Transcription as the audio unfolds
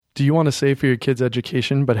Do you want to save for your kids'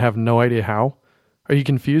 education but have no idea how? Are you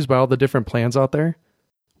confused by all the different plans out there?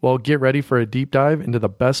 Well, get ready for a deep dive into the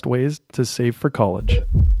best ways to save for college.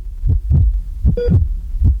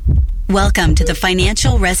 Welcome to the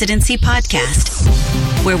Financial Residency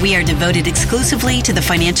Podcast, where we are devoted exclusively to the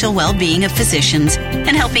financial well-being of physicians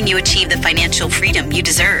and helping you achieve the financial freedom you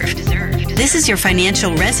deserve. This is your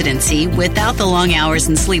financial residency without the long hours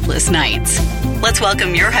and sleepless nights. Let's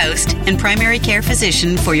welcome your host and primary care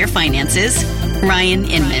physician for your finances, Ryan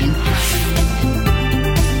Inman.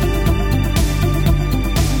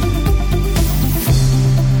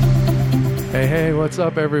 Hey, what's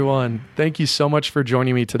up, everyone? Thank you so much for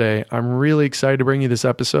joining me today. I'm really excited to bring you this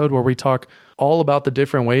episode where we talk all about the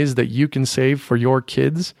different ways that you can save for your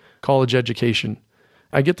kids' college education.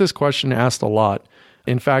 I get this question asked a lot.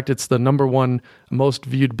 In fact, it's the number one most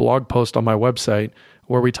viewed blog post on my website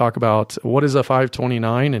where we talk about what is a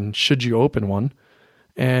 529 and should you open one?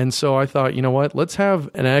 And so I thought, you know what, let's have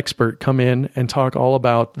an expert come in and talk all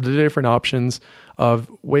about the different options of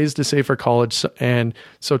ways to save for college. And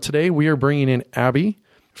so today we are bringing in Abby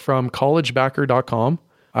from collegebacker.com.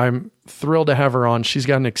 I'm thrilled to have her on. She's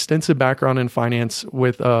got an extensive background in finance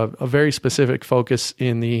with a very specific focus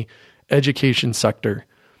in the education sector.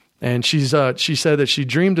 And she said that she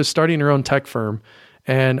dreamed of starting her own tech firm.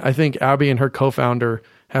 And I think Abby and her co-founder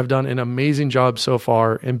have done an amazing job so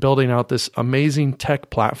far in building out this amazing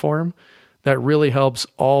tech platform that really helps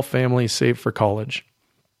all families save for college.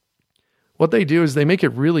 What they do is they make it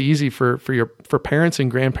really easy for parents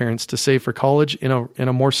and grandparents to save for college in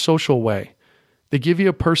a more social way. They give you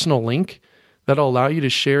a personal link that'll allow you to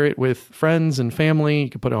share it with friends and family. You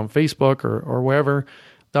can put it on Facebook or wherever.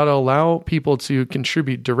 That'll allow people to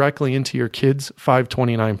contribute directly into your kids'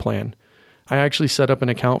 529 plan. I actually set up an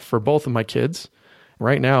account for both of my kids.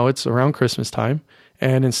 Right now, it's around Christmas time.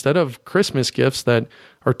 And instead of Christmas gifts that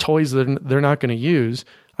are toys that they're not going to use,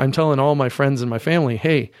 I'm telling all my friends and my family,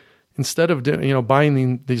 hey, instead of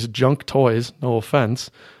buying these junk toys, no offense,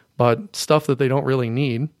 but stuff that they don't really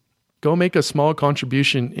need, go make a small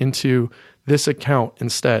contribution into this account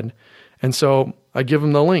instead. And so I give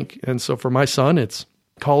them the link. And so for my son, it's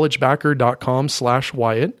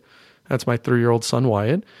collegebacker.com/Wyatt. That's my 3-year-old son,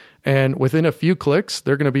 Wyatt. And within a few clicks,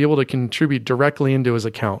 they're going to be able to contribute directly into his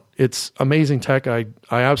account. It's amazing tech. I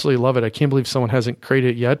absolutely love it. I can't believe someone hasn't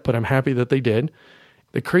created it yet, but I'm happy that they did.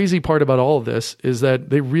 The crazy part about all of this is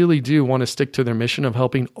that they really do want to stick to their mission of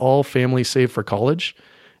helping all families save for college.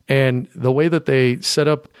 And the way that they set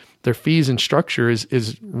up their fees and structure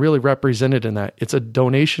is really represented in that. It's a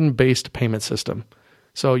donation-based payment system.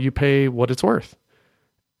 So you pay what it's worth.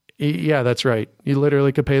 Yeah, that's right. You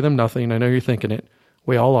literally could pay them nothing. I know you're thinking it.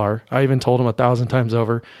 We all are. I even told them 1,000 times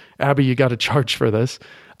over, Abby, you got to charge for this.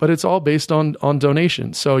 But it's all based on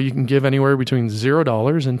donations. So you can give anywhere between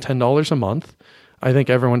 $0 and $10 a month. I think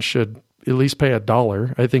everyone should at least pay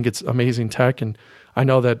 $1. I think it's amazing tech. And I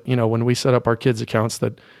know that, when we set up our kids' accounts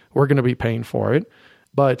that we're going to be paying for it.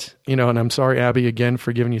 But, and I'm sorry, Abby, again,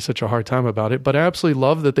 for giving you such a hard time about it. But I absolutely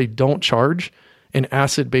love that they don't charge an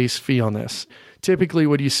asset-based fee on this. Typically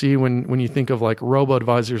what you see when you think of like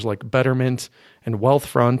robo-advisors like Betterment and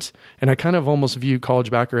Wealthfront, and I kind of almost view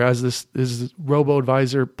CollegeBacker as this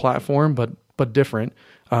robo-advisor platform, but different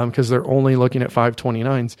because they're only looking at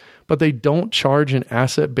 529s, but they don't charge an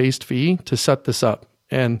asset-based fee to set this up.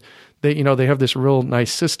 And they have this real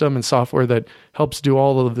nice system and software that helps do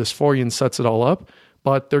all of this for you and sets it all up,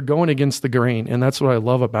 but they're going against the grain. And that's what I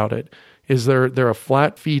love about it is they're a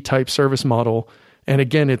flat fee type service model. And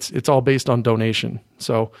again, it's all based on donation.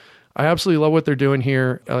 So I absolutely love what they're doing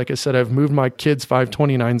here. Like I said, I've moved my kids'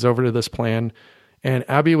 529s over to this plan. And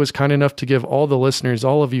Abby was kind enough to give all the listeners,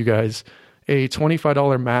 all of you guys, a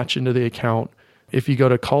 $25 match into the account if you go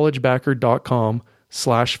to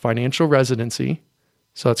collegebacker.com/financial residency.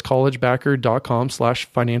 So that's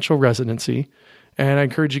collegebacker.com/financial residency. And I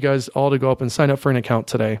encourage you guys all to go up and sign up for an account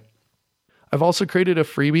today. I've also created a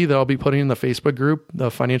freebie that I'll be putting in the Facebook group,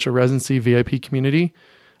 the Financial Residency VIP community,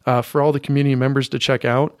 for all the community members to check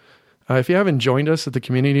out. If you haven't joined us at the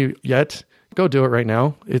community yet, go do it right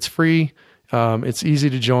now. It's free. It's easy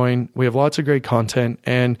to join. We have lots of great content,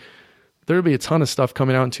 and there'll be a ton of stuff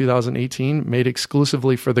coming out in 2018 made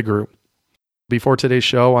exclusively for the group. Before today's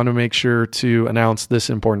show, I want to make sure to announce this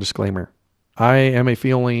important disclaimer. I am a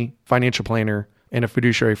fee-only financial planner and a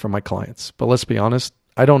fiduciary for my clients. But let's be honest,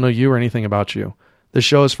 I don't know you or anything about you. This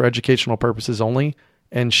show is for educational purposes only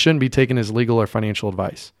and shouldn't be taken as legal or financial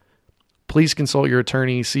advice. Please consult your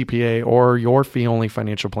attorney, CPA, or your fee-only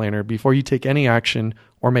financial planner before you take any action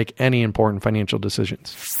or make any important financial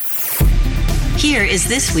decisions. Here is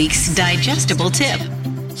this week's digestible tip.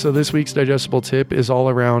 So this week's digestible tip is all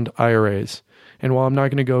around IRAs. And while I'm not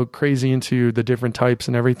going to go crazy into the different types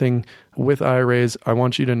and everything with IRAs, I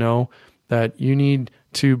want you to know that you need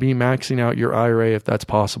to be maxing out your IRA if that's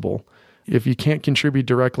possible. If you can't contribute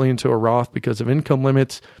directly into a Roth because of income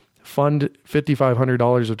limits, fund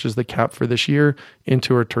 $5,500, which is the cap for this year,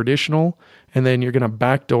 into a traditional, and then you're going to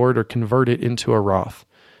backdoor it or convert it into a Roth.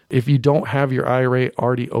 If you don't have your IRA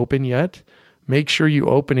already open yet, make sure you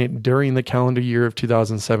open it during the calendar year of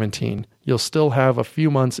 2017. You'll still have a few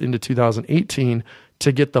months into 2018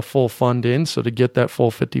 to get the full fund in, so to get that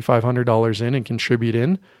full $5,500 in and contribute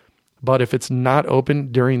in. But if it's not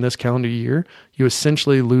open during this calendar year, you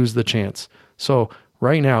essentially lose the chance. So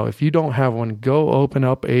right now, if you don't have one, go open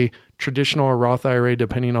up a traditional or Roth IRA,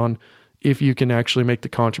 depending on if you can actually make the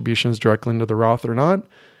contributions directly into the Roth or not,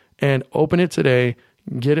 and open it today,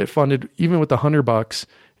 get it funded, even with $100,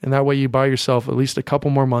 and that way you buy yourself at least a couple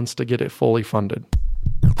more months to get it fully funded.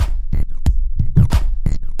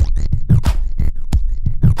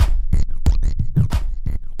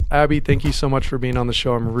 Abby, thank you so much for being on the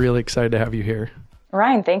show. I'm really excited to have you here.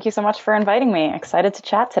 Ryan, thank you so much for inviting me. Excited to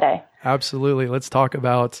chat today. Absolutely. Let's talk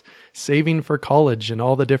about saving for college and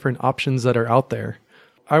all the different options that are out there.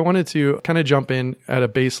 I wanted to kind of jump in at a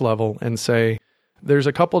base level and say there's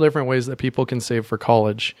a couple different ways that people can save for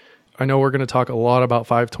college. I know we're going to talk a lot about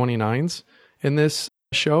 529s in this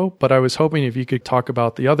show, but I was hoping if you could talk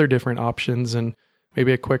about the other different options and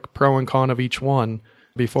maybe a quick pro and con of each one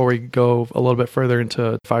before we go a little bit further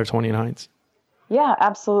into 529s. Yeah,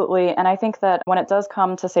 absolutely. And I think that when it does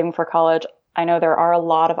come to saving for college, I know there are a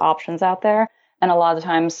lot of options out there. And a lot of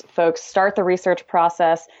times folks start the research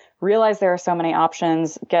process, realize there are so many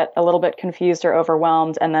options, get a little bit confused or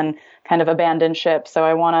overwhelmed, and then kind of abandon ship. So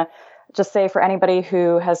I want to just say for anybody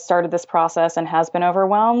who has started this process and has been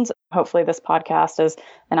overwhelmed, hopefully this podcast is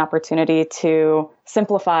an opportunity to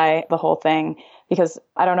simplify the whole thing. Because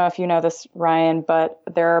I don't know if you know this, Ryan, but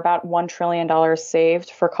there are about $1 trillion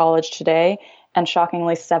saved for college today. And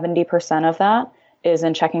shockingly, 70% of that is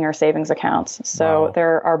in checking or savings accounts. So wow.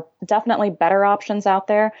 There are definitely better options out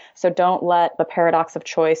there. So don't let the paradox of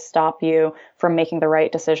choice stop you from making the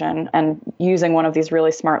right decision and using one of these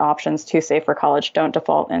really smart options to save for college. Don't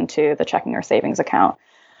default into the checking or savings account.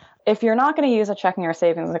 If you're not going to use a checking or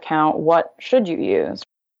savings account, what should you use?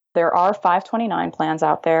 There are 529 plans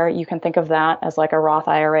out there. You can think of that as like a Roth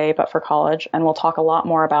IRA, but for college. And we'll talk a lot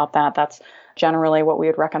more about that. That's generally what we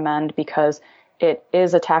would recommend because it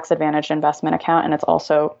is a tax-advantaged investment account, and it's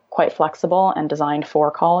also quite flexible and designed for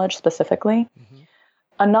college specifically. Mm-hmm.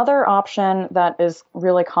 Another option that is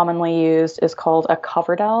really commonly used is called a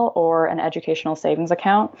Coverdell or an educational savings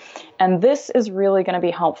account. And this is really going to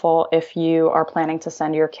be helpful if you are planning to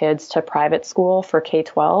send your kids to private school for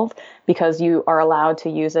K-12 because you are allowed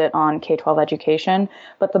to use it on K-12 education.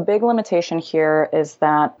 But the big limitation here is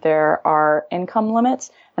that there are income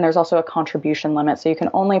limits and there's also a contribution limit. So you can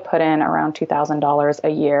only put in around $2,000 a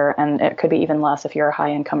year, and it could be even less if you're a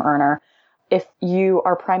high income earner. If you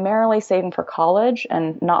are primarily saving for college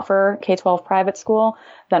and not for K-12 private school,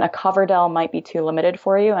 then a Coverdell might be too limited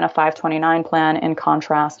for you. And a 529 plan, in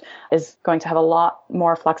contrast, is going to have a lot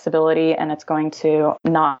more flexibility, and it's going to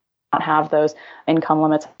not have those income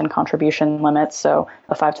limits and contribution limits. So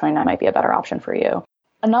a 529 might be a better option for you.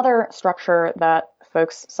 Another structure that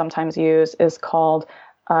folks sometimes use is called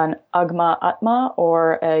an UGMA-UTMA,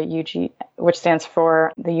 or a UG, which stands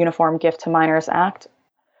for the Uniform Gift to Minors Act.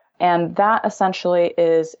 And that essentially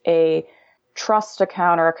is a trust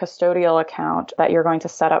account or a custodial account that you're going to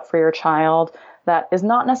set up for your child that is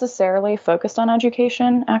not necessarily focused on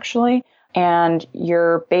education, actually. And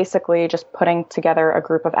you're basically just putting together a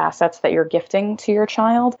group of assets that you're gifting to your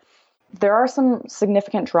child. There are some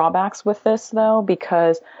significant drawbacks with this, though,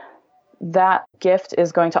 because that gift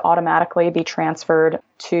is going to automatically be transferred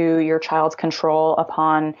to your child's control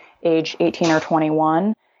upon age 18 or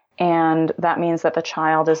 21. And that means that the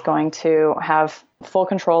child is going to have full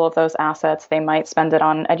control of those assets. They might spend it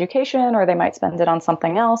on education or they might spend it on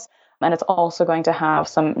something else. And it's also going to have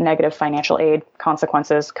some negative financial aid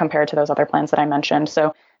consequences compared to those other plans that I mentioned.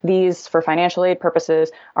 So these, for financial aid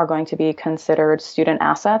purposes, are going to be considered student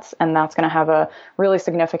assets. And that's going to have a really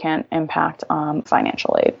significant impact on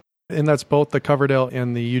financial aid. And that's both the Coverdell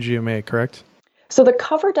and the UGMA, correct? So the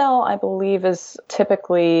Coverdell, I believe, is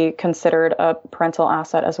typically considered a parental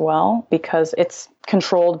asset as well because it's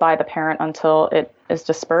controlled by the parent until it is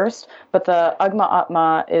dispersed. But the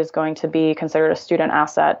UGMA-UTMA is going to be considered a student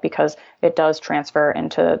asset because it does transfer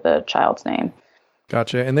into the child's name.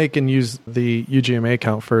 Gotcha. And they can use the UGMA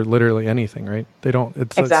account for literally anything, right? They don't,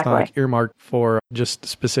 it's not like earmarked for just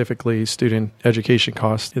specifically student education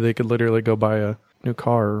costs. They could literally go buy a new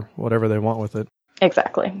car or whatever they want with it.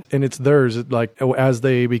 Exactly. And it's theirs, like as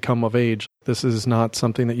they become of age. This is not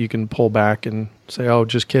something that you can pull back and say, oh,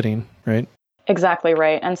 just kidding, right? Exactly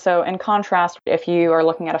right. And so in contrast, if you are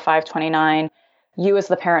looking at a 529, you as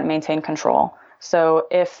the parent maintain control. So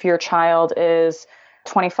if your child is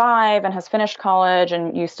 25 and has finished college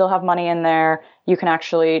and you still have money in there, you can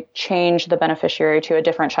actually change the beneficiary to a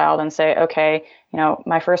different child and say, okay,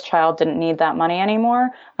 my first child didn't need that money anymore.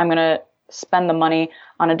 I'm going to spend the money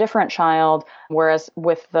on a different child. Whereas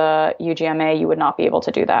with the UGMA, you would not be able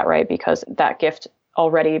to do that, right? Because that gift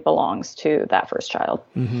already belongs to that first child.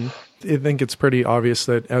 Mm-hmm. I think it's pretty obvious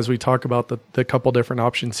that as we talk about the couple different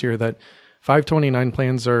options here, that 529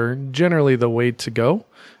 plans are generally the way to go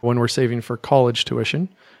when we're saving for college tuition.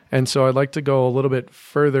 And so I'd like to go a little bit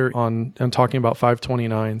further on talking about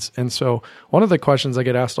 529s. And so one of the questions I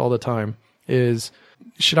get asked all the time is,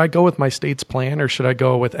 should I go with my state's plan or should I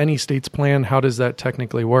go with any state's plan? How does that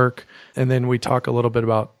technically work? And then we talk a little bit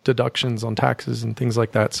about deductions on taxes and things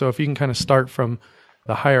like that. So if you can kind of start from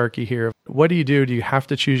the hierarchy here, what do you do? Do you have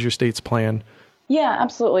to choose your state's plan? Yeah,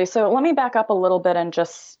 absolutely. So let me back up a little bit and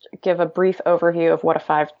just give a brief overview of what a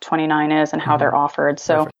 529 is and how they're offered.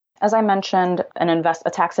 So Perfect. As I mentioned,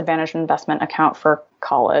 a tax-advantaged investment account for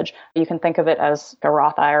college. You can think of it as a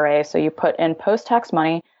Roth IRA. So you put in post-tax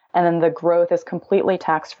money, and then the growth is completely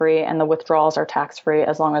tax-free and the withdrawals are tax-free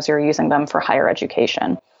as long as you're using them for higher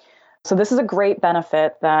education. So this is a great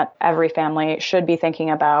benefit that every family should be thinking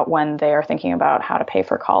about when they are thinking about how to pay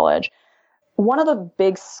for college. One of the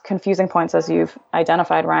big confusing points, as you've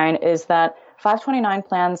identified, Ryan, is that 529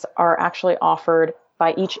 plans are actually offered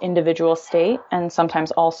by each individual state and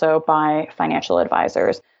sometimes also by financial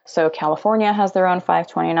advisors. So California has their own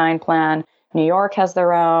 529 plan, New York has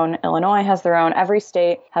their own, Illinois has their own, every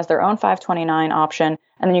state has their own 529 option.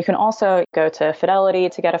 And then you can also go to Fidelity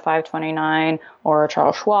to get a 529 or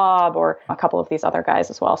Charles Schwab or a couple of these other guys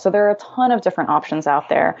as well. So there are a ton of different options out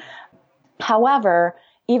there. However,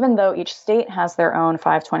 even though each state has their own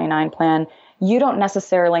 529 plan, you don't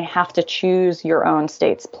necessarily have to choose your own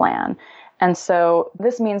state's plan. And so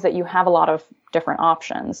this means that you have a lot of different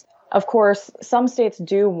options. Of course, some states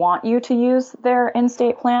do want you to use their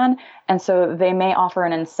in-state plan, and so they may offer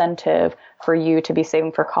an incentive for you to be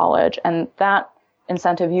saving for college. And that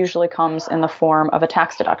incentive usually comes in the form of a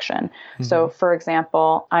tax deduction. Mm-hmm. So, for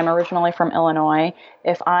example, I'm originally from Illinois.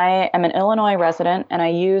 If I am an Illinois resident and I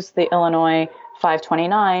use the Illinois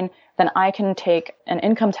 529, then I can take an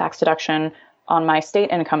income tax deduction on my state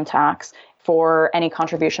income tax for any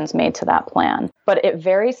contributions made to that plan. But it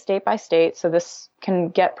varies state by state, so this can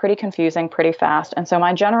get pretty confusing pretty fast. And so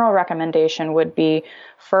my general recommendation would be,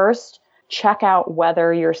 first, check out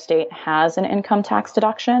whether your state has an income tax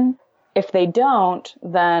deduction. If they don't,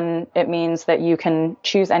 then it means that you can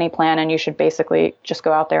choose any plan and you should basically just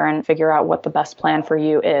go out there and figure out what the best plan for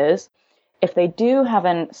you is. If they do have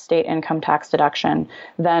a state income tax deduction,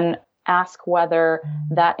 then ask whether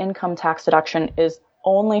that income tax deduction is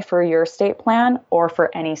only for your state plan or for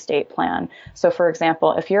any state plan. So for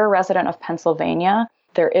example, if you're a resident of Pennsylvania,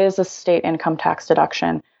 there is a state income tax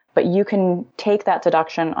deduction, but you can take that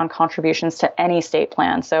deduction on contributions to any state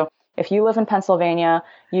plan. So if you live in Pennsylvania,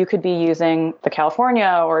 you could be using the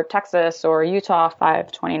California or Texas or Utah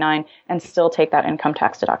 529 and still take that income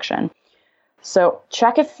tax deduction. So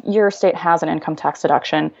check if your state has an income tax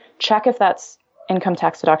deduction. Check if that income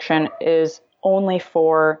tax deduction is only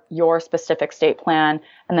for your specific state plan.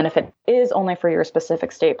 And then if it is only for your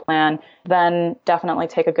specific state plan, then definitely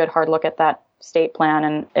take a good hard look at that state plan.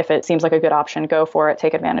 And if it seems like a good option, go for it,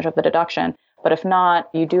 take advantage of the deduction. But if not,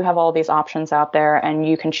 you do have all these options out there and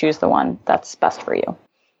you can choose the one that's best for you.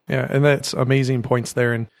 Yeah, and that's amazing points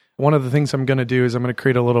there. And one of the things I'm going to do is I'm going to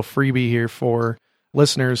create a little freebie here for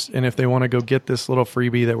listeners. And if they want to go get this little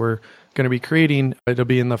freebie that we're going to be creating, it'll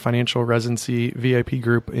be in the Financial Residency VIP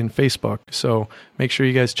group in Facebook. So make sure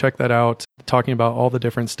you guys check that out, talking about all the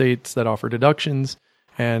different states that offer deductions.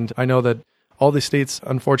 And I know that all the states,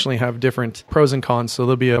 unfortunately, have different pros and cons. So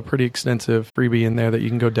there'll be a pretty extensive freebie in there that you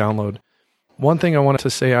can go download. One thing I wanted to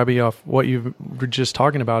say, Abby, off what you were just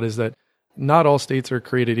talking about is that not all states are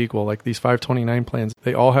created equal. Like these 529 plans,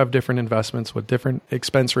 they all have different investments with different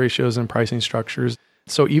expense ratios and pricing structures.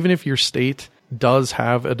 So even if your state does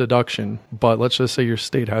have a deduction, but let's just say your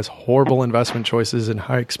state has horrible investment choices and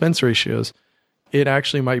high expense ratios, it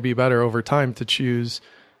actually might be better over time to choose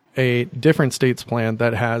a different state's plan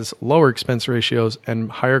that has lower expense ratios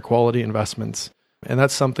and higher quality investments. And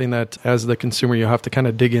that's something that as the consumer, you have to kind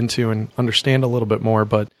of dig into and understand a little bit more,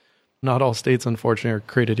 but not all states, unfortunately, are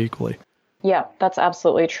created equally. Yeah, that's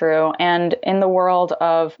absolutely true. And in the world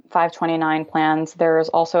of 529 plans, there's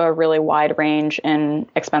also a really wide range in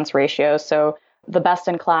expense ratios. So the best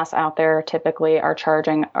in class out there typically are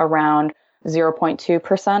charging around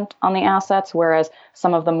 0.2% on the assets, whereas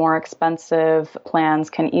some of the more expensive plans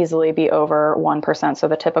can easily be over 1%. So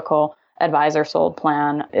the typical advisor sold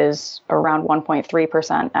plan is around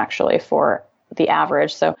 1.3% actually for the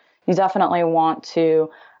average. So you definitely want to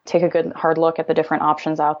take a good hard look at the different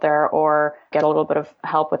options out there or get a little bit of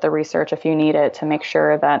help with the research if you need it to make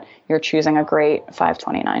sure that you're choosing a great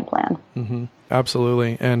 529 plan. Mm-hmm.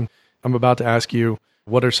 Absolutely. And I'm about to ask you,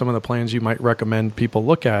 what are some of the plans you might recommend people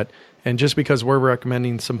look at? And just because we're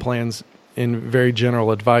recommending some plans in very general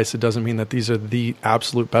advice, it doesn't mean that these are the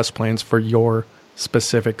absolute best plans for your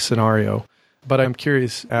specific scenario. But I'm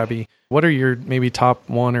curious, Abby, what are your maybe top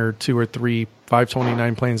 1 or 2 or 3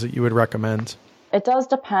 529 plans that you would recommend? It does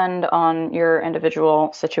depend on your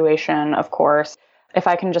individual situation, of course. If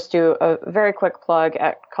I can just do a very quick plug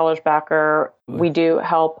at College Backer, we do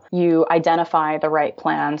help you identify the right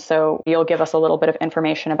plan. So you'll give us a little bit of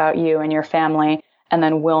information about you and your family, and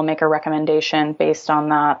then we'll make a recommendation based on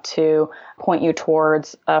that to point you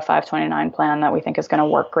towards a 529 plan that we think is going to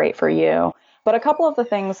work great for you. But a couple of the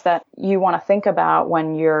things that you want to think about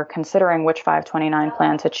when you're considering which 529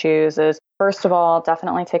 plan to choose is, first of all,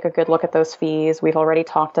 definitely take a good look at those fees. We've already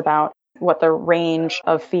talked about what the range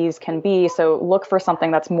of fees can be. So look for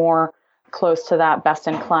something that's more close to that best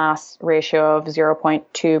in class ratio of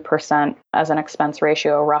 0.2% as an expense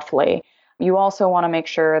ratio, roughly. You also want to make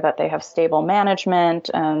sure that they have stable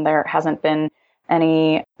management and there hasn't been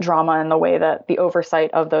any drama in the way that the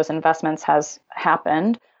oversight of those investments has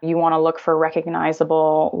happened. You want to look for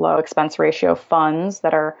recognizable low expense ratio funds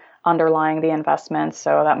that are underlying the investments.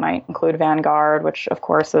 So that might include Vanguard, which of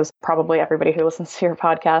course is probably everybody who listens to your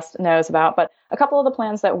podcast knows about. But a couple of the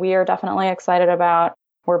plans that we are definitely excited about,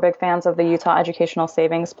 we're big fans of the Utah Educational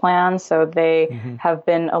Savings Plan. So they have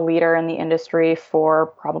been a leader in the industry for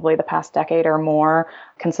probably the past decade or more,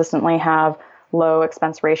 consistently have low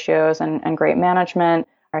expense ratios and great management.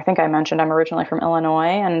 I think I mentioned I'm originally from Illinois,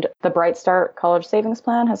 and the Bright Start College Savings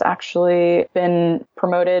Plan has actually been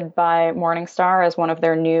promoted by Morningstar as one of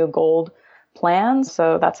their new gold plans.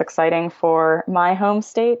 So that's exciting for my home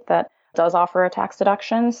state that does offer a tax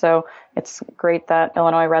deduction. So it's great that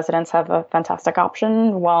Illinois residents have a fantastic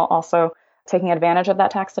option while also taking advantage of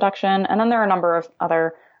that tax deduction. And then there are a number of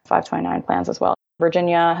other 529 plans as well.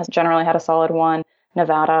 Virginia has generally had a solid one.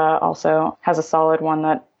 Nevada also has a solid one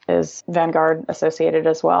that is Vanguard associated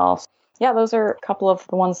as well. Yeah, those are a couple of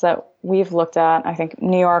the ones that we've looked at. I think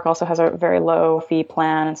New York also has a very low fee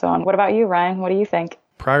plan and so on. What about you, Ryan? What do you think?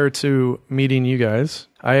 Prior to meeting you guys,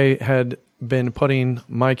 I had been putting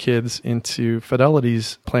my kids into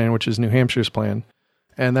Fidelity's plan, which is New Hampshire's plan.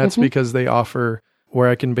 And that's because they offer where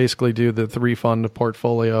I can basically do the 3-fund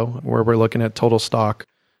portfolio where we're looking at total stock,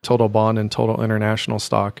 total bond, and total international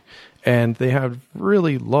stock. And they have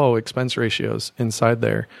really low expense ratios inside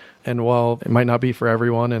there. And while it might not be for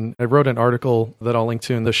everyone, and I wrote an article that I'll link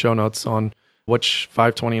to in the show notes on which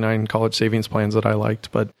 529 college savings plans that I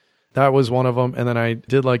liked, but that was one of them. And then I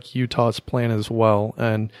did like Utah's plan as well.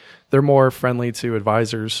 And they're more friendly to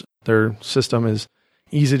advisors. Their system is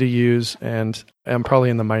easy to use. And I'm probably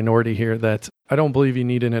in the minority here that I don't believe you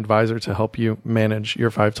need an advisor to help you manage your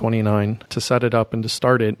 529 to set it up and to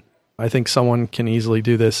start it. I think someone can easily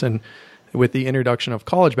do this. And with the introduction of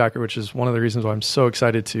College Backer, which is one of the reasons why I'm so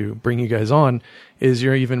excited to bring you guys on, is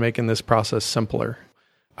you're even making this process simpler.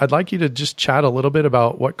 I'd like you to just chat a little bit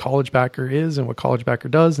about what College Backer is and what College Backer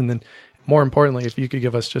does. And then more importantly, if you could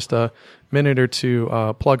give us just a minute or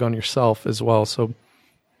two plug on yourself as well. So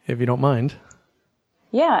if you don't mind.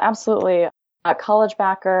 Yeah, absolutely. College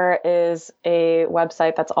Backer is a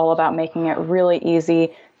website that's all about making it really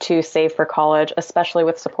easy to save for college, especially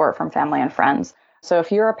with support from family and friends. So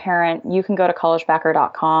if you're a parent, you can go to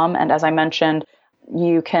collegebacker.com. And as I mentioned,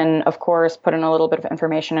 you can, of course, put in a little bit of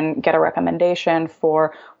information and get a recommendation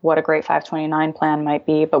for what a great 529 plan might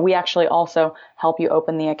be. But we actually also help you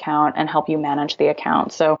open the account and help you manage the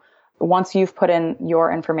account. So once you've put in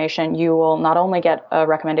your information, you will not only get a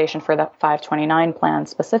recommendation for the 529 plan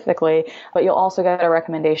specifically, but you'll also get a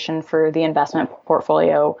recommendation for the investment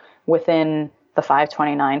portfolio within the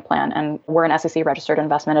 529 plan. And we're an SEC registered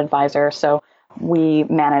investment advisor, so we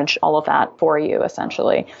manage all of that for you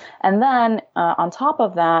essentially. And then on top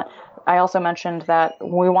of that, I also mentioned that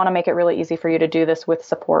we want to make it really easy for you to do this with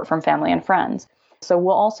support from family and friends. So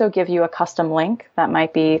we'll also give you a custom link that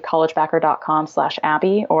might be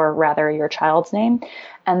collegebacker.com/Abby, or rather your child's name.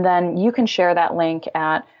 And then you can share that link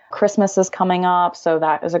at Christmas is coming up, so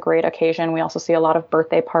that is a great occasion. We also see a lot of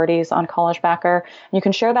birthday parties on College Backer. You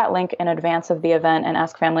can share that link in advance of the event and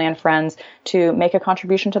ask family and friends to make a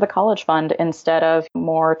contribution to the college fund instead of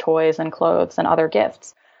more toys and clothes and other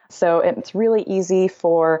gifts. So it's really easy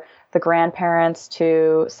for the grandparents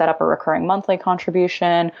to set up a recurring monthly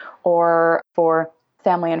contribution, or for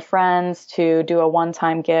family and friends to do a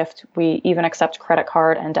one-time gift. We even accept credit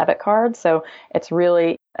card and debit cards. So it's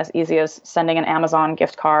really as easy as sending an Amazon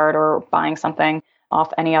gift card or buying something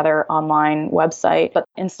off any other online website. But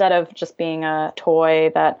instead of just being a toy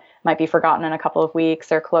that might be forgotten in a couple of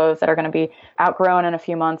weeks, or clothes that are going to be outgrown in a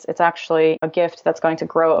few months, it's actually a gift that's going to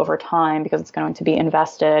grow over time because it's going to be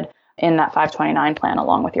invested in that 529 plan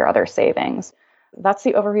along with your other savings. That's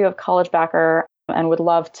the overview of College Backer, and would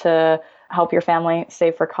love to help your family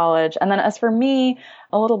save for college. And then as for me,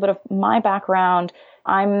 a little bit of my background,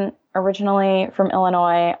 I'm originally from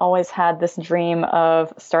Illinois, always had this dream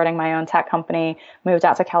of starting my own tech company, moved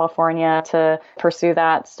out to California to pursue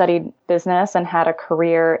that, studied business and had a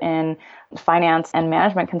career in finance and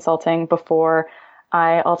management consulting before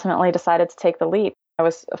I ultimately decided to take the leap. I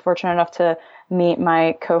was fortunate enough to meet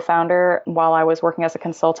my co-founder while I was working as a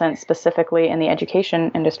consultant, specifically in the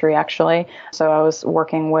education industry, actually. So I was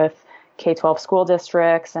working with K-12 school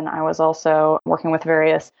districts, and I was also working with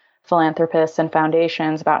various philanthropists and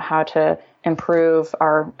foundations about how to improve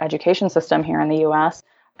our education system here in the U.S.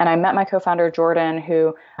 And I met my co-founder, Jordan,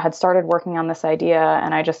 who had started working on this idea,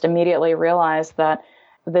 and I just immediately realized that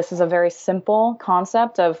this is a very simple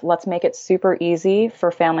concept of let's make it super easy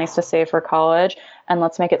for families to save for college, and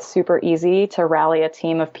let's make it super easy to rally a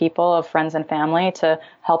team of people, of friends and family, to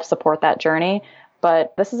help support that journey.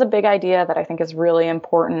 But this is a big idea that I think is really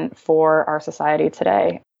important for our society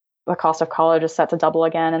today. The cost of college is set to double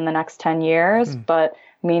again in the next 10 years. But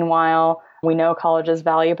meanwhile, we know college is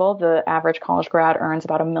valuable. The average college grad earns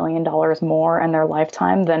about $1 million more in their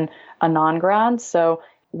lifetime than a non-grad. So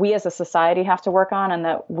we as a society have to work on, and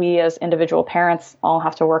that we as individual parents all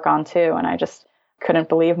have to work on too. And I just couldn't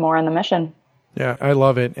believe more in the mission. Yeah, I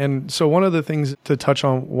love it. And so one of the things to touch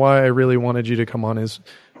on why I really wanted you to come on is,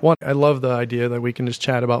 one, I love the idea that we can just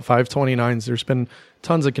chat about 529s. There's been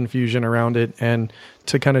tons of confusion around it, and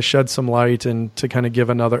to kind of shed some light and to kind of give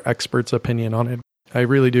another expert's opinion on it. I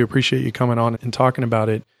really do appreciate you coming on and talking about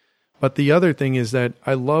it. But the other thing is that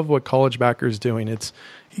I love what College Backer is doing. It's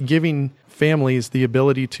giving families the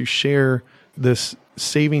ability to share this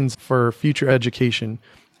savings for future education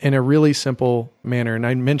in a really simple manner. And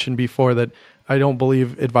I mentioned before that I don't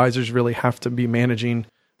believe advisors really have to be managing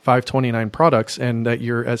 529 products and that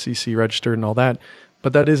you're SEC registered and all that.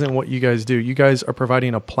 But that isn't what you guys do. You guys are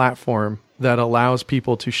providing a platform that allows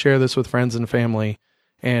people to share this with friends and family.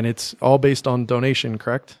 And it's all based on donation,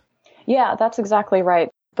 correct? Yeah, that's exactly right.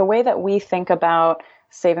 The way that we think about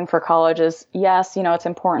saving for college is, yes, it's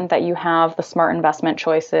important that you have the smart investment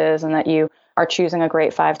choices and that you are choosing a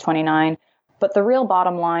great 529. But the real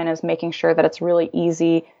bottom line is making sure that it's really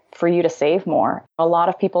easy for you to save more. A lot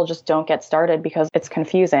of people just don't get started because it's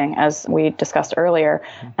confusing, as we discussed earlier.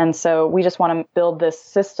 And so we just want to build this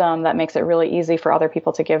system that makes it really easy for other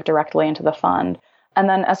people to give directly into the fund. And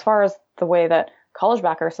then as far as the way that College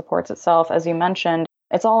Backer supports itself, as you mentioned,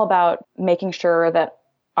 it's all about making sure that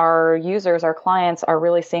our users, our clients, are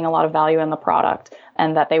really seeing a lot of value in the product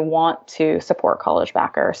and that they want to support College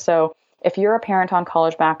Backer. So if you're a parent on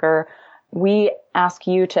College Backer, we ask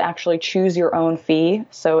you to actually choose your own fee.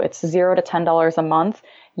 So it's $0 to $10 a month.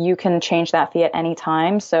 You can change that fee at any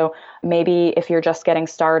time. So maybe if you're just getting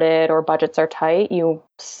started or budgets are tight, you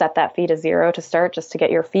set that fee to $0 to start, just to get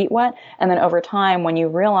your feet wet. And then over time, when you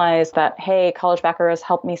realize that, hey, College Backer has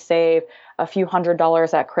helped me save a few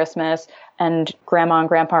 $100s at Christmas, and grandma and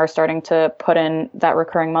grandpa are starting to put in that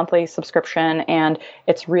recurring monthly subscription, and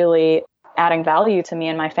it's really adding value to me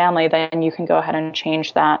and my family, then you can go ahead and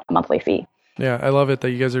change that monthly fee. Yeah, I love it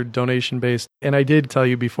that you guys are donation based. And I did tell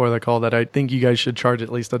you before the call that I think you guys should charge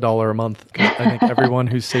at least $1 a month. I think everyone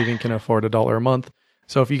who's saving can afford $1 a month.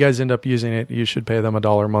 So if you guys end up using it, you should pay them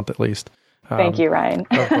 $1 a month at least. Thank you, Ryan.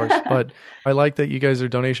 Of course. But I like that you guys are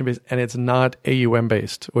donation based, and it's not AUM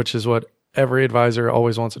based, which is what every advisor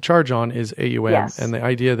always wants to charge on, is AUM. Yes. And the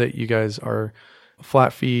idea that you guys are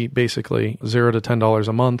flat fee, basically $0 to $10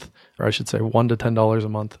 a month, or I should say $1 to $10 a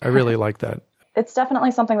month. I really like that. It's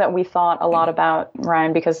definitely something that we thought a lot about,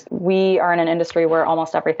 Ryan, because we are in an industry where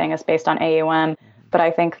almost everything is based on AUM. But I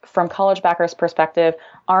think from College Backer's perspective,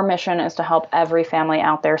 our mission is to help every family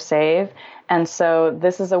out there save. And so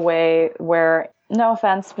this is a way where, no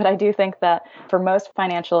offense, but I do think that for most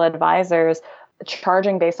financial advisors,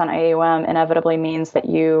 charging based on AUM inevitably means that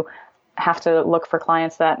you have to look for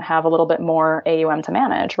clients that have a little bit more AUM to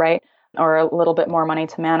manage, right? Or a little bit more money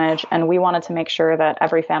to manage. And we wanted to make sure that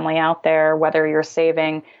every family out there, whether you're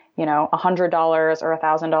saving, $100 or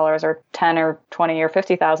 $1,000 or $10 or $20 or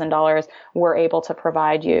 $50,000, we're able to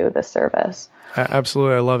provide you this service.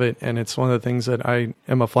 Absolutely. I love it. And it's one of the things that I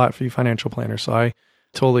am a flat fee financial planner. So I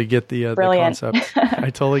totally get the concept.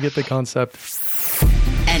 I totally get the concept.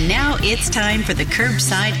 And now it's time for the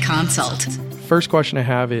Curbside Consult. First question I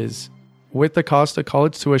have is, with the cost of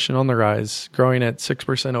college tuition on the rise, growing at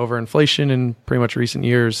 6% over inflation in pretty much recent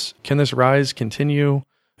years, can this rise continue?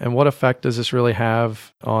 And what effect does this really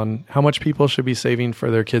have on how much people should be saving for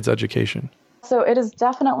their kids' education? So it is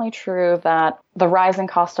definitely true that the rising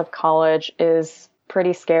cost of college is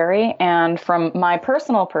pretty scary. And from my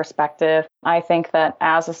personal perspective, I think that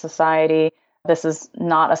as a society, this is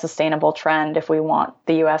not a sustainable trend if we want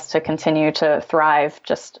the U.S. to continue to thrive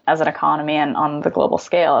just as an economy and on the global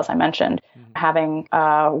scale, as I mentioned. Having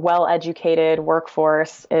a well-educated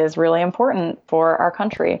workforce is really important for our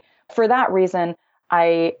country. For that reason,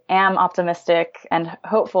 I am optimistic and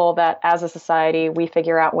hopeful that as a society, we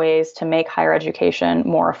figure out ways to make higher education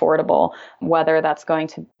more affordable, whether that's going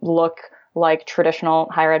to look like traditional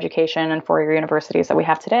higher education and four-year universities that we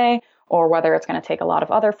have today, or whether it's going to take a lot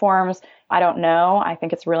of other forms. I don't know. I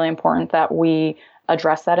think it's really important that we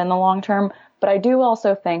address that in the long term. But I do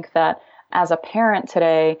also think that as a parent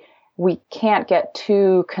today, we can't get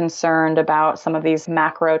too concerned about some of these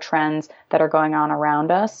macro trends that are going on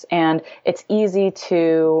around us. And it's easy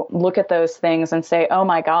to look at those things and say, oh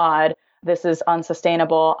my God, this is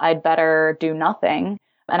unsustainable. I'd better do nothing.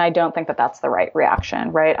 And I don't think that that's the right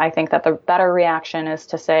reaction, right? I think that the better reaction is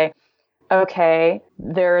to say, okay,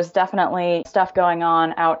 there's definitely stuff going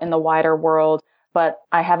on out in the wider world, but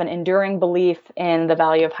I have an enduring belief in the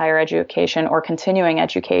value of higher education or continuing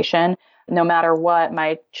education. No matter what,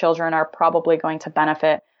 my children are probably going to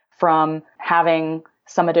benefit from having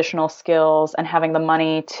some additional skills and having the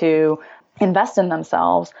money to invest in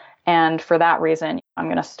themselves. And for that reason, I'm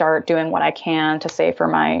going to start doing what I can to save for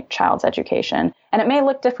my child's education. And it may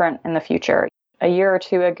look different in the future. A year or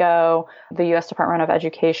two ago, the U.S. Department of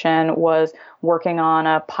Education was working on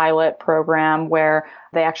a pilot program where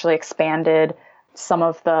they actually expanded some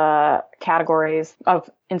of the categories of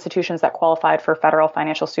institutions that qualified for federal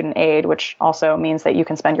financial student aid, which also means that you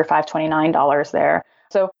can spend your $529 there.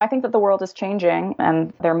 So I think that the world is changing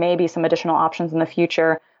and there may be some additional options in the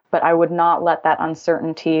future, but I would not let that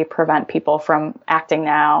uncertainty prevent people from acting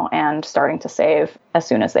now and starting to save as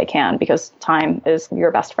soon as they can, because time is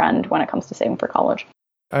your best friend when it comes to saving for college.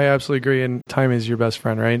 I absolutely agree. And time is your best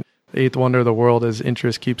friend, right? The eighth wonder of the world is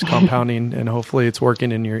interest keeps compounding and hopefully it's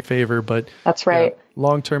working in your favor. But that's right.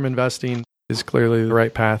 Long-term investing is clearly the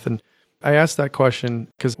right path. And I asked that question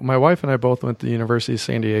because my wife and I both went to the University of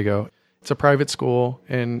San Diego. It's a private school.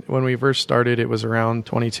 And when we first started, it was around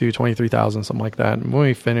 22, 23,000, something like that. And when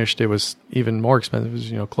we finished, it was even more expensive.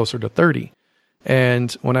 It was, closer to 30.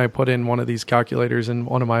 And when I put in one of these calculators in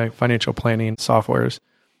one of my financial planning softwares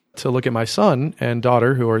to look at my son and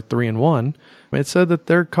daughter, who are 3 and 1, it said that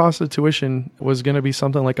their cost of tuition was going to be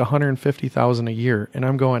something like $150,000 a year. And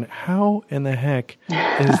I'm going, how in the heck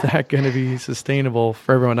is that going to be sustainable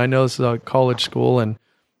for everyone? I know this is a college school and,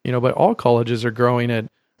 but all colleges are growing at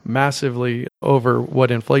massively over what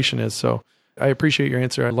inflation is. So I appreciate your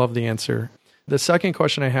answer. I love the answer. The second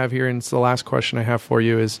question I have here, and it's the last question I have for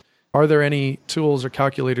you, is are there any tools or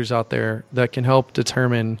calculators out there that can help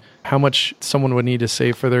determine how much someone would need to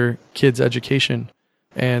save for their kids' education?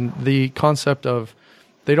 And the concept of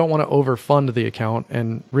they don't want to overfund the account,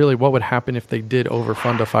 and really what would happen if they did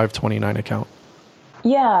overfund a 529 account?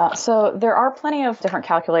 Yeah, so there are plenty of different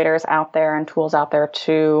calculators out there and tools out there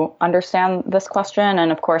to understand this question.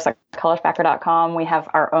 And of course, at collegebacker.com, we have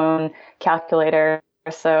our own calculator.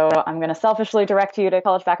 So I'm going to selfishly direct you to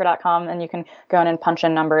collegebacker.com, and you can go in and punch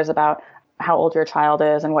in numbers about how old your child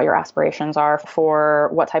is and what your aspirations are for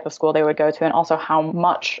what type of school they would go to, and also how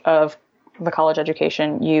much of the college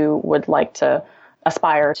education you would like to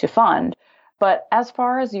aspire to fund. But as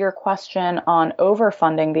far as your question on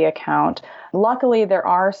overfunding the account, luckily there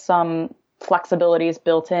are some flexibilities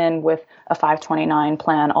built in with a 529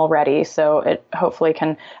 plan already, so it hopefully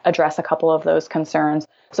can address a couple of those concerns.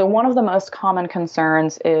 So one of the most common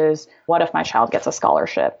concerns is, what if my child gets a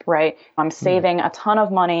scholarship, right? I'm saving a ton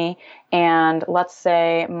of money, and let's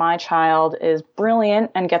say my child is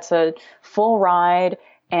brilliant and gets a full ride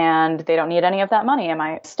and they don't need any of that money. Am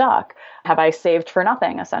I stuck? Have I saved for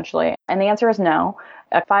nothing, essentially? And the answer is no.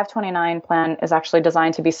 A 529 plan is actually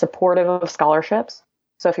designed to be supportive of scholarships.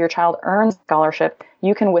 So if your child earns scholarship,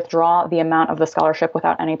 you can withdraw the amount of the scholarship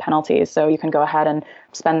without any penalties. So you can go ahead and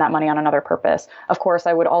spend that money on another purpose. Of course,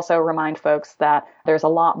 I would also remind folks that there's a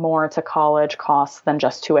lot more to college costs than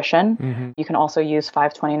just tuition. Mm-hmm. You can also use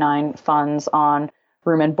 529 funds on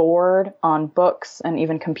room and board, on books, and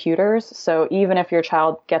even computers. So even if your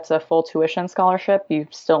child gets a full tuition scholarship, you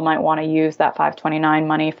still might want to use that 529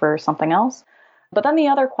 money for something else. But then the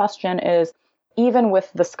other question is, even with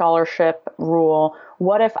the scholarship rule,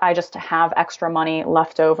 what if I just have extra money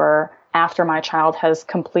left over after my child has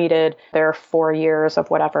completed their 4 years of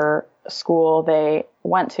whatever school they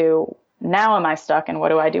went to? Now am I stuck, and what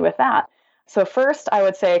do I do with that? So first, I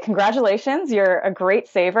would say, congratulations, you're a great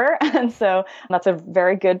saver. And so that's a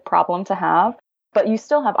very good problem to have. But you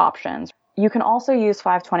still have options. You can also use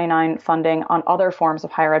 529 funding on other forms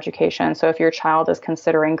of higher education. So if your child is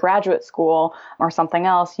considering graduate school or something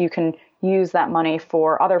else, you can use that money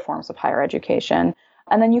for other forms of higher education.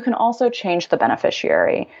 And then you can also change the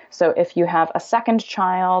beneficiary. So if you have a second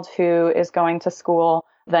child who is going to school,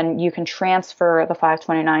 then you can transfer the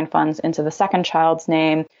 529 funds into the second child's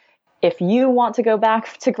name. If you want to go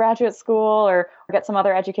back to graduate school or get some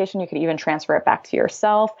other education, you could even transfer it back to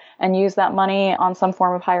yourself and use that money on some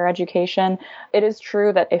form of higher education. It is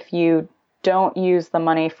true that if you don't use the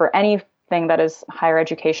money for anything that is higher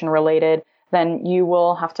education related, then you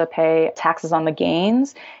will have to pay taxes on the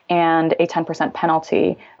gains and a 10%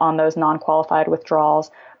 penalty on those non-qualified withdrawals.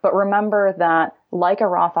 But remember that, like a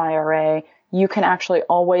Roth IRA, you can actually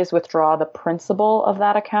always withdraw the principal of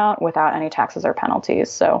that account without any taxes or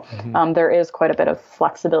penalties. So there is quite a bit of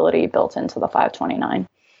flexibility built into the 529.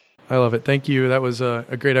 I love it. Thank you. That was a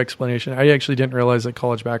great explanation. I actually didn't realize that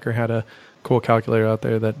College Backer had a cool calculator out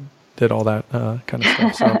there that did all that kind of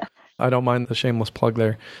stuff. So I don't mind the shameless plug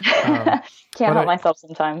there. Can't help myself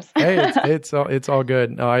sometimes. Hey, it's all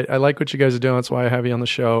good. No, I like what you guys are doing. That's why I have you on the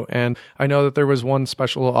show. And I know that there was one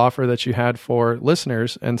special offer that you had for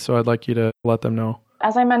listeners. And so I'd like you to let them know.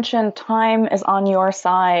 As I mentioned, time is on your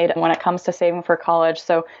side when it comes to saving for college.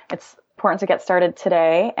 So it's important to get started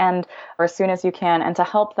today and or as soon as you can. And to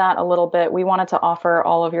help that a little bit, we wanted to offer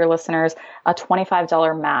all of your listeners a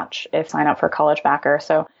 $25 match if you sign up for College Backer.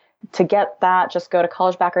 So to get that, just go to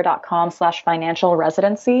collegebacker.com/financial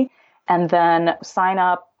residency and then sign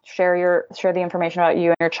up, share the information about you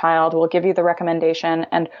and your child. We'll give you the recommendation.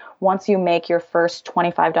 And once you make your first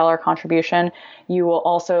 $25 contribution, you will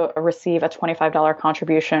also receive a $25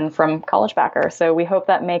 contribution from College Backer. So we hope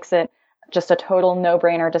that makes it just a total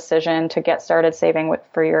no-brainer decision to get started saving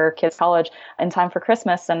for your kids' college in time for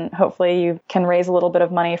Christmas. And hopefully you can raise a little bit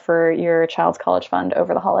of money for your child's college fund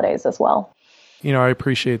over the holidays as well. You know, I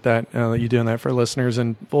appreciate that you doing that for listeners.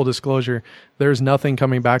 And full disclosure, there's nothing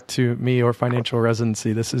coming back to me or Financial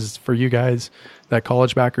Residency. This is for you guys that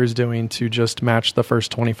College Backer is doing to just match the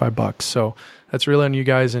first $25. So that's really on you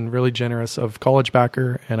guys and really generous of College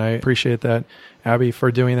Backer. And I appreciate that, Abby,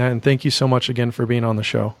 for doing that. And thank you so much again for being on the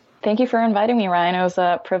show. Thank you for inviting me, Ryan. It was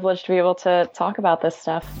a privilege to be able to talk about this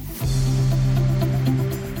stuff.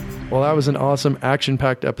 Well, that was an awesome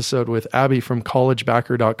action-packed episode with Abby from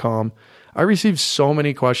collegebacker.com. I received so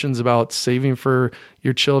many questions about saving for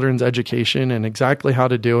your children's education and exactly how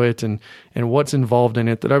to do it and what's involved in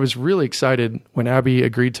it that I was really excited when Abby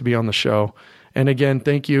agreed to be on the show. And again,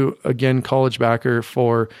 thank you again, College Backer,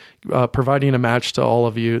 for providing a match to all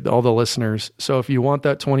of you, all the listeners. So if you want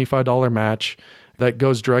that $25 match that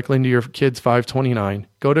goes directly into your kid's 529,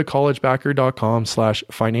 go to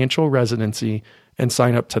collegebacker.com/financial residency and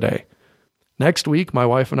sign up today. Next week, my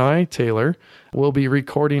wife and I, Taylor, will be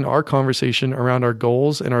recording our conversation around our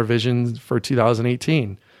goals and our visions for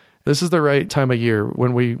 2018. This is the right time of year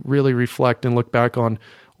when we really reflect and look back on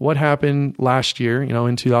what happened last year,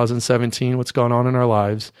 in 2017, what's gone on in our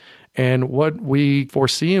lives, and what we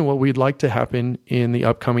foresee and what we'd like to happen in the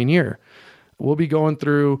upcoming year. We'll be going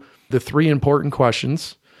through the 3 important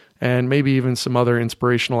questions and maybe even some other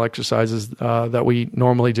inspirational exercises that we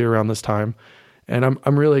normally do around this time. And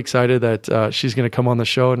I'm really excited that she's going to come on the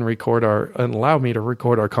show and allow me to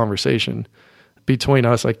record our conversation. Between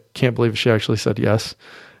us, I can't believe she actually said yes.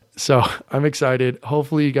 So I'm excited.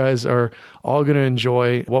 Hopefully you guys are all going to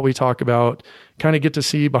enjoy what we talk about, kind of get to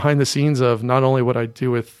see behind the scenes of not only what I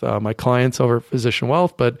do with my clients over at Physician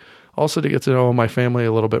Wealth, but also to get to know my family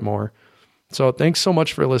a little bit more. So thanks so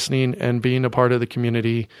much for listening and being a part of the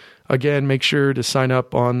community. Again, make sure to sign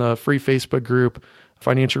up on the free Facebook group,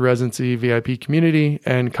 Financial Residency VIP Community,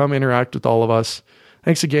 and come interact with all of us.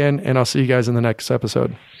 Thanks again, and I'll see you guys in the next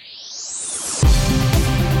episode.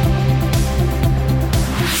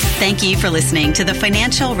 Thank you for listening to the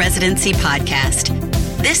Financial Residency Podcast.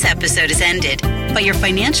 This episode is ended, but your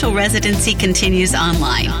financial residency continues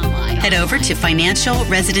online. Head over to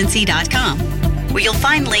financialresidency.com, where you'll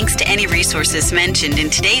find links to any resources mentioned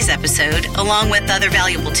in today's episode, along with other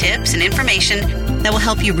valuable tips and information that will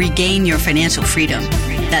help you regain your financial freedom.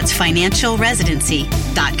 That's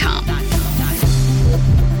financialresidency.com.